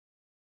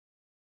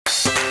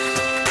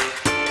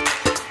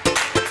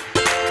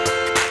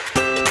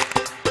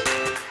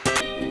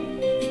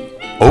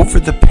Over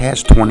the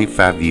past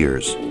 25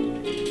 years,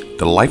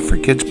 the Life for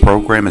Kids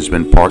program has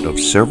been part of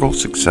several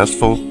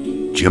successful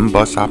gym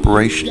bus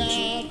operations,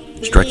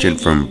 stretching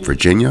from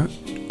Virginia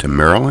to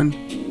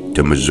Maryland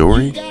to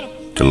Missouri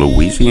to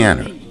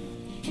Louisiana.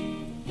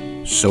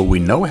 So we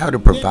know how to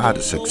provide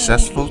a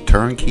successful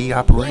turnkey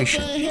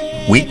operation.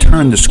 We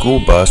turn the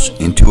school bus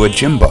into a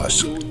gym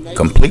bus,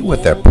 complete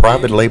with our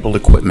private label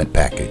equipment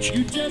package.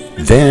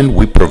 Then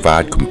we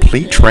provide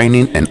complete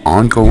training and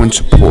ongoing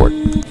support,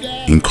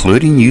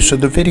 including use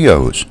of the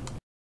videos.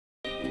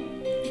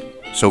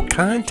 So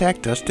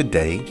contact us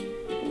today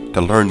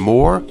to learn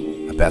more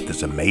about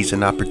this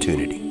amazing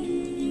opportunity.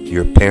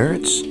 Your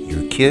parents,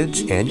 your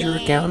kids, and your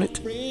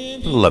accountant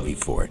love you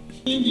for it.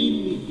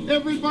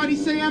 Everybody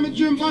say I'm a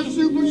gym bus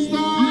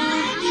superstar.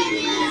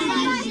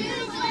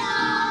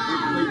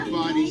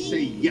 Everybody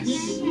say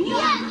yes.